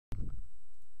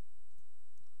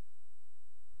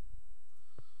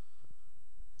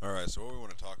Alright, so what we want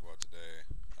to talk about today,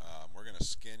 we're going to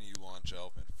skin ULaunch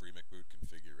Elf and free McBoot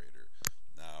Configurator.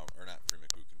 Now, or not free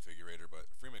McBoot Configurator, but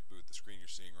free McBoot, the screen you're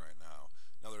seeing right now.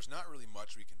 Now, there's not really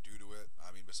much we can do to it.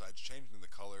 I mean, besides changing the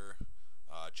color,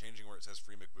 changing where it says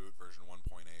free McBoot version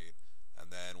 1.8, and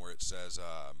then where it says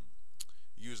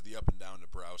use the up and down to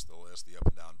browse the list, the up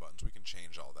and down buttons, we can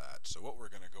change all that. So what we're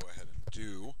going to go ahead and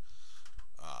do,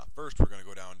 first we're going to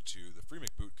go down to the free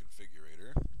McBoot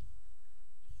Configurator,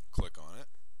 click on it,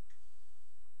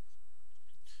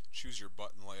 choose your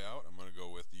button layout. I'm going to go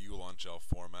with the ULaunch Elf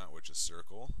format, which is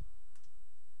circle.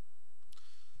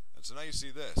 And so now you see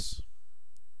this.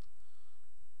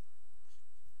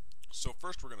 So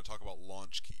first we're going to talk about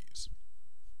launch keys.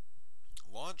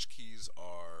 Launch keys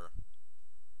are,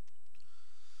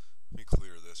 let me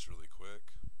clear this really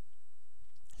quick.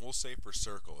 We'll say for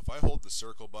circle, if I hold the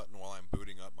circle button while I'm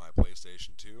booting up my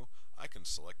PlayStation 2, I can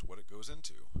select what it goes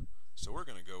into. So we're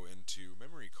going to go into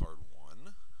memory card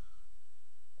 1,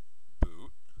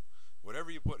 boot, whatever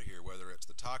you put here, whether it's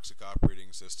the toxic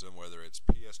operating system, whether it's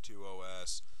Ps2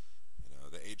 OS,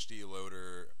 the HD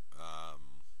loader,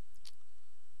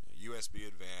 USB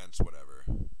advanced, whatever.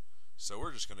 So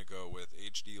we're just going to go with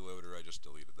HD loader. I just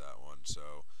deleted that one.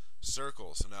 So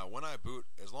circle. So now when I boot,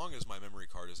 as long as my memory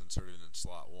card is inserted in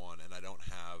slot 1 and I don't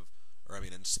have,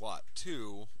 in slot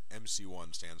 2,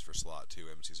 MC1 stands for slot 2,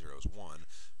 MC0 is 1.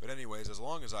 But anyways, as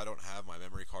long as I don't have my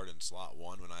memory card in slot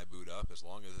 1 when I boot up, as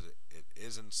long as it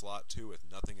is in slot 2 with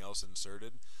nothing else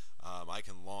inserted, I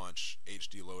can launch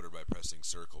HD loader by pressing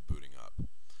circle booting up.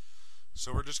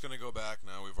 So we're just going to go back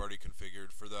now. We've already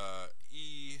configured for the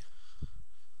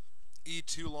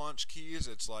E2 launch keys.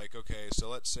 It's like, okay, so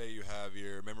let's say you have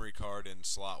your memory card in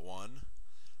slot 1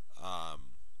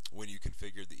 when you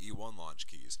configured the E1 launch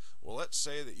keys. Well, let's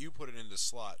say that you put it into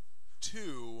slot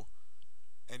 2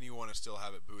 and you want to still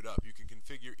have it boot up. You can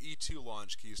configure E2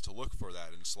 launch keys to look for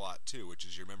that in slot 2, which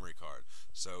is your memory card.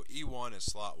 So E1 is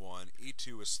slot 1,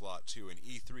 E2 is slot 2, and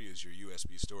E3 is your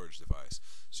USB storage device.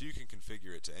 So you can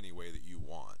configure it to any way that you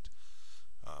want.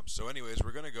 So anyways,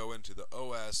 we're going to go into the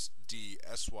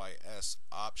OSD/SYS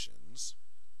options.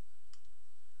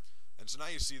 And so now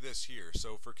you see this here.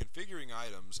 So for configuring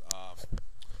items,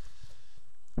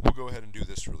 we'll go ahead and do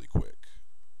this really quick.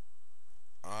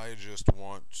 I just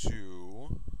want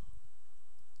to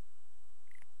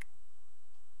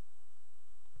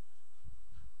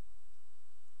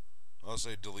I'll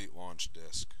say delete launch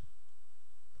disk.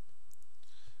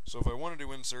 So if I wanted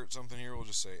to insert something here, we'll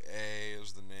just say A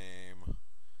is the name,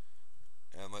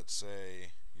 and let's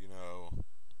say,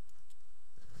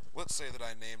 let's say that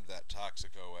I named that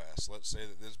Toxic OS. Let's say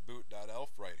that this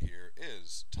boot.elf right here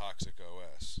is Toxic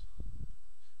OS.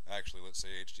 Actually, let's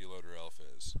say HD loader elf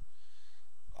is.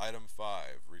 Item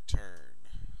 5, return.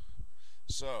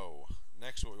 So,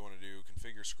 next what we want to do,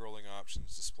 configure scrolling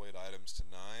options, displayed items to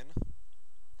 9.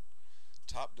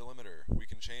 Top delimiter, we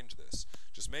can change this.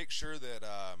 Just make sure that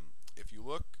if you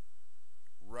look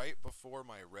right before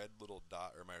my red little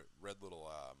dot, or my red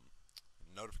little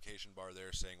notification bar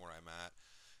there saying where I'm at,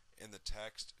 in the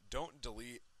text, don't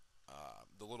delete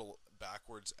the little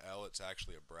backwards L, it's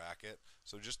actually a bracket.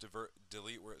 So just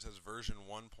delete where it says version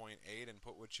 1.8 and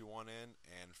put what you want in,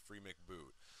 and free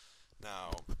McBoot.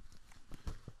 Now,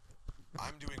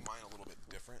 I'm doing mine a little bit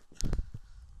different.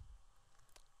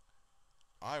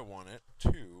 I want it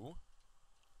to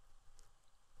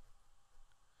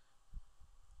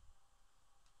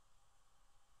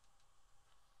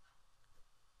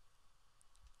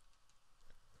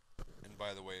and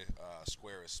by the way,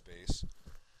 square is space.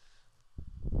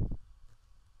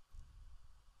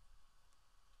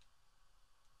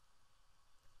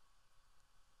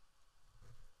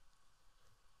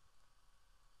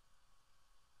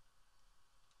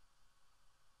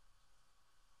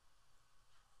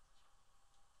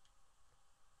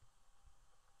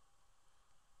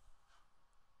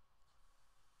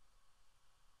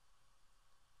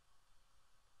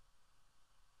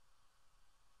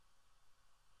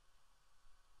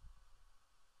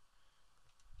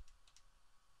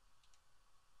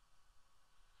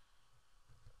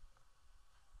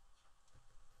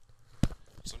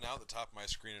 So now at the top of my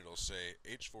screen it'll say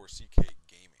H4CK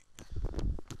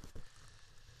Gaming.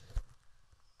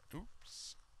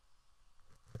 Oops.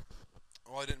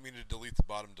 Well, I didn't mean to delete the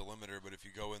bottom delimiter, but if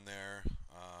you go in there,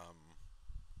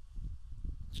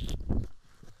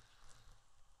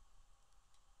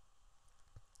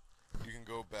 you can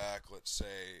go back, let's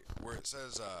say, where it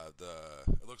says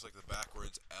it looks like the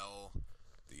backwards L,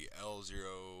 the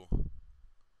L0,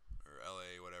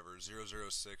 LA, whatever,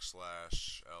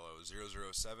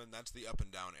 006/LO007, that's the up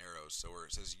and down arrows. So where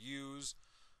it says use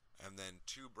and then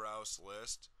to browse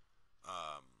list,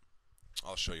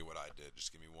 I'll show you what I did.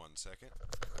 Just give me 1 second.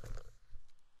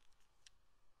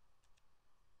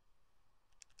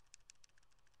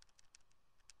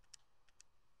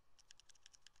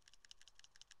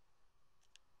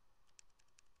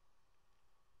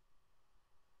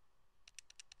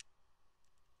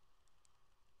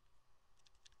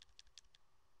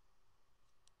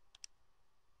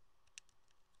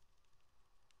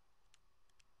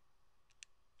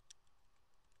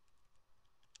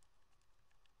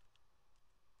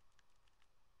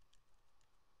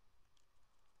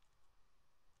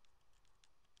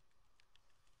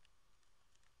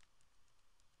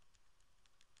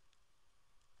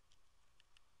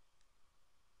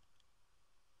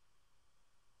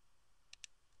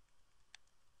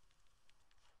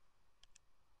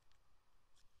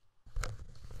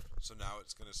 So now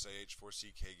it's going to say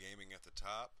H4CK Gaming at the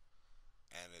top,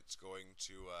 and it's going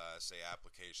to say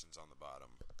Applications on the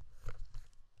bottom.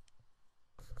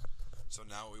 So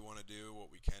now what we want to do, what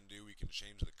we can do, we can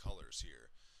change the colors here.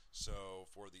 So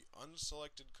for the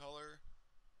unselected color,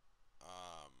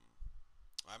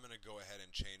 I'm going to go ahead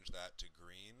and change that to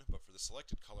green, but for the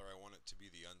selected color I want it to be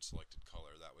the unselected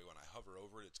color. That way when I hover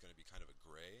over it, it's going to be kind of a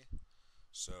gray.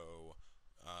 So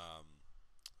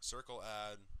circle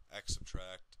add, X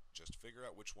subtract, just figure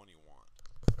out which one you want.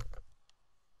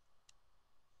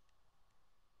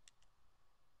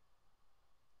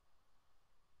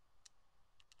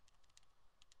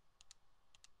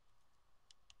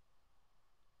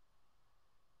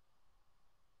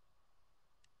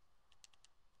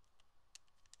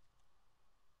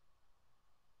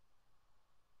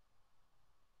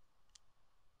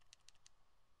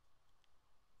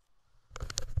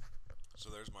 So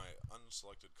there's my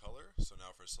unselected color. So now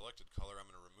for selected color, I'm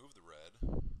going to remove the red.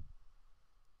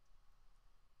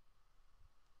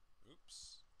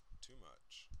 Oops, too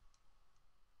much.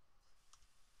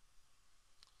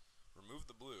 Remove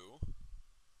the blue.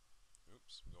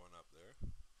 Oops, I'm going up there.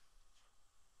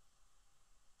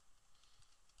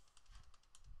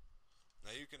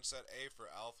 Now you can set A for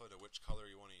alpha to which color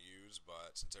you want to use,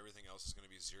 but since everything else is going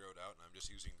to be zeroed out and I'm just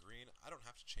using green, I don't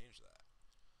have to change that.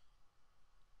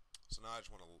 So now I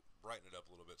just want to brighten it up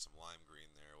a little bit, some lime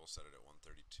green there. We'll set it at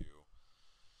 132.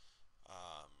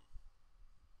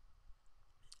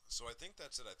 So I think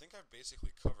that's it. I think I've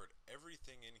basically covered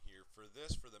everything in here. For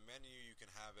this, for the menu, you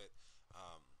can have it,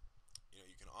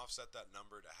 you can offset that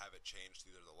number to have it change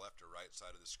to either the left or right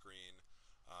side of the screen.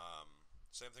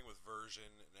 Same thing with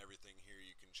version and everything here.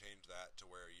 You can change that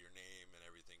to where your name and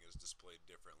everything is displayed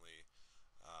differently.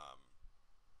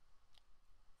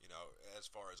 As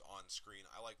far as on screen,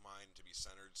 I like mine to be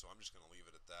centered, so I'm just going to leave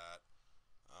it at that.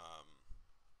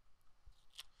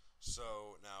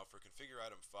 So now for configure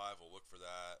item 5, we'll look for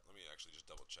that. Let me actually just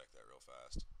double check that real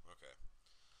fast. Okay.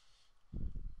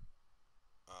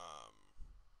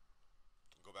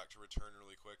 Go back to return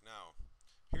really quick. Now,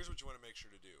 here's what you want to make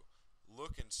sure to do.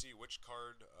 Look and see which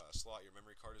card slot your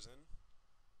memory card is in.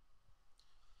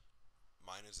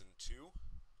 Mine is in 2,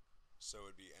 so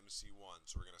it would be MC1.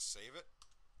 So we're going to save it.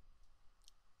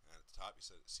 And at the top you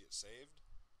see it saved.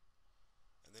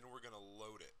 And then we're going to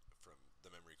load it from the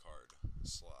memory card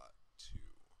slot 2.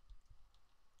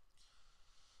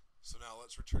 So now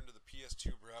let's return to the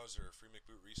Ps2 browser, free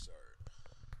McBoot restart.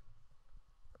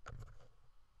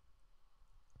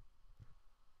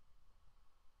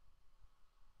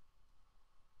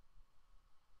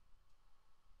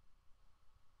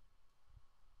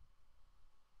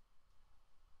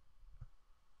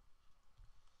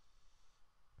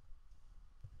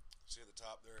 See at the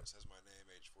top there, it says my name,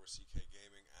 H4CK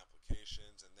Gaming,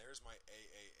 Applications, and there's my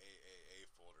AAAAA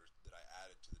folder that I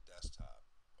added to the desktop,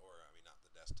 or I mean not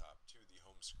the desktop, to the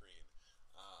home screen.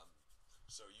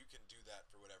 So you can do that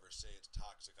for whatever. Say it's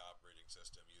Toxic Operating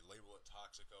System. You label it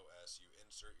Toxic OS, you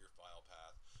insert your file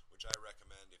path, which I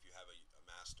recommend if you have a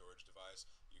mass storage device,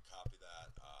 you copy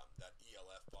that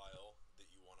ELF file that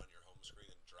you want on your home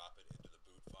screen and drop it into the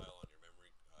boot file on your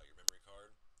memory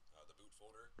card, the boot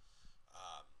folder.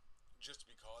 Just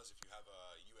because if you have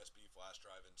a USB flash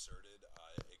drive inserted,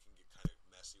 it can get kind of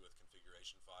messy with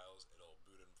configuration files. It'll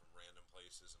boot them from random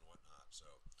places and whatnot. So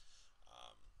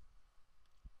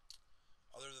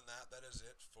other than that, that is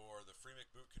it for the free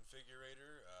McBoot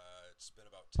configurator. It's been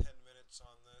about 10 minutes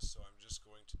on this, so I'm just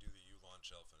going to do the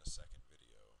U-Launch Elf in a second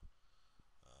video.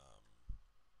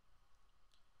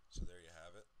 So there you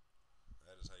have it.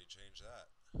 That is how you change that.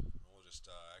 And we'll just,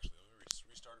 actually, let me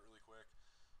restart it really quick.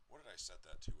 What did I set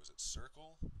that to? Was it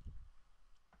circle?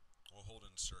 We'll hold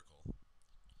in circle.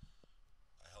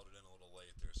 I held it in a little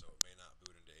late there, so it may not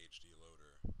boot into HD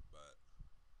loader, but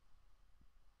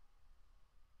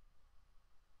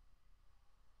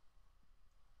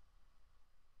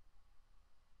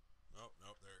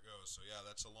So yeah,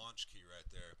 that's a launch key right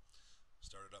there.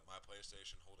 Started up my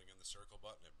PlayStation holding in the circle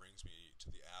button. It brings me to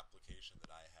the application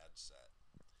that I had set.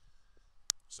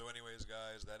 So anyways,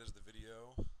 guys, that is the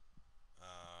video.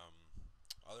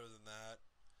 Other than that,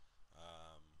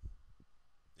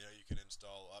 you know, you can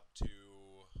install up to,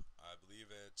 I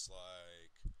believe it's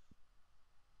like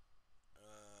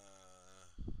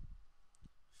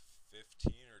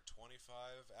 15 or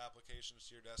 25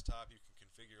 applications to your desktop. You can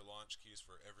configure launch keys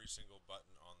for every single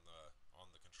button on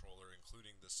the controller,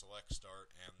 including the select,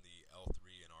 start, and the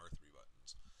L3 and R3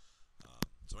 buttons.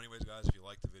 So anyways, guys, if you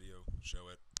like the video,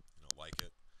 show it, like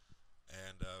it,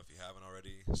 and if you haven't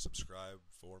already, subscribe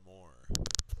for more.